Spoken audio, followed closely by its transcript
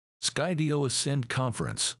Skydio ASCEND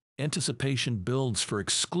Conference. Anticipation builds for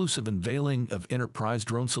exclusive unveiling of enterprise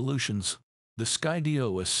drone solutions. The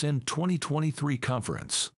Skydio ASCEND 2023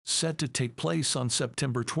 conference, set to take place on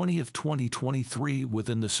September 20, 2023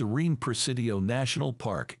 within the serene Presidio National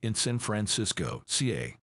Park in San Francisco,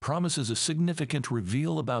 CA, promises a significant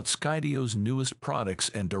reveal about Skydio's newest products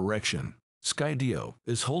and direction. Skydio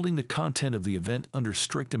is holding the content of the event under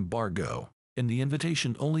strict embargo, and the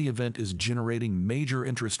invitation-only event is generating major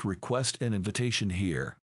interest request and invitation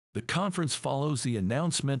here. The conference follows the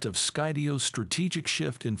announcement of Skydio's strategic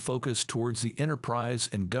shift in focus towards the enterprise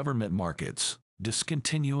and government markets,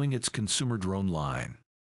 discontinuing its consumer drone line.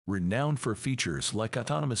 Renowned for features like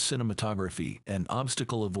autonomous cinematography and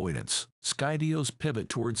obstacle avoidance, Skydio's pivot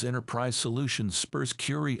towards enterprise solutions spurs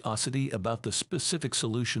curiosity about the specific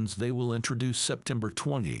solutions they will introduce September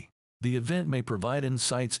 20. The event may provide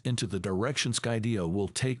insights into the direction Skydio will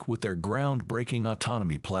take with their groundbreaking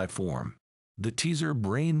autonomy platform. The teaser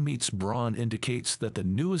Meets Brawn indicates that the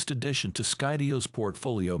newest addition to Skydio's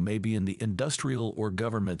portfolio may be in the industrial or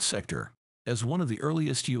government sector. As one of the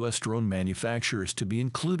earliest U.S. drone manufacturers to be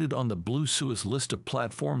included on the Blue sUAS list of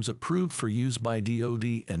platforms approved for use by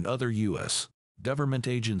DoD and other U.S. government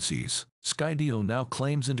agencies, Skydio now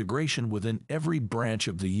claims integration within every branch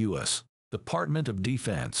of the U.S. Department of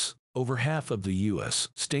Defense, over half of the U.S.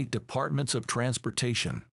 state departments of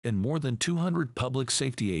transportation, and more than 200 public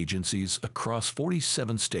safety agencies across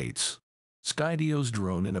 47 states. Skydio's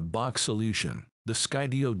drone-in-a-box solution, the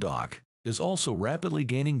Skydio Dock, is also rapidly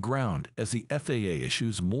gaining ground as the FAA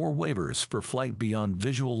issues more waivers for flight beyond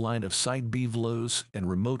visual line-of-sight BVLOS and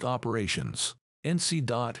remote operations. NC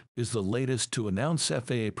DOT is the latest to announce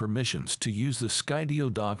FAA permissions to use the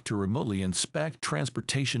Skydio Dock to remotely inspect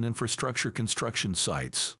transportation infrastructure construction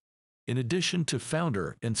sites. In addition to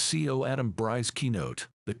founder and CEO Adam Bry's keynote,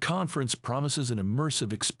 the conference promises an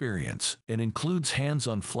immersive experience and includes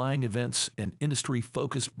hands-on flying events and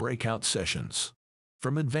industry-focused breakout sessions.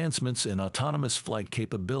 From advancements in autonomous flight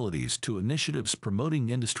capabilities to initiatives promoting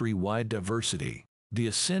industry-wide diversity, the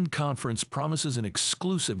ASCEND conference promises an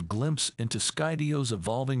exclusive glimpse into Skydio's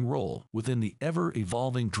evolving role within the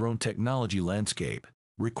ever-evolving drone technology landscape.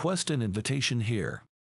 Request an invitation here.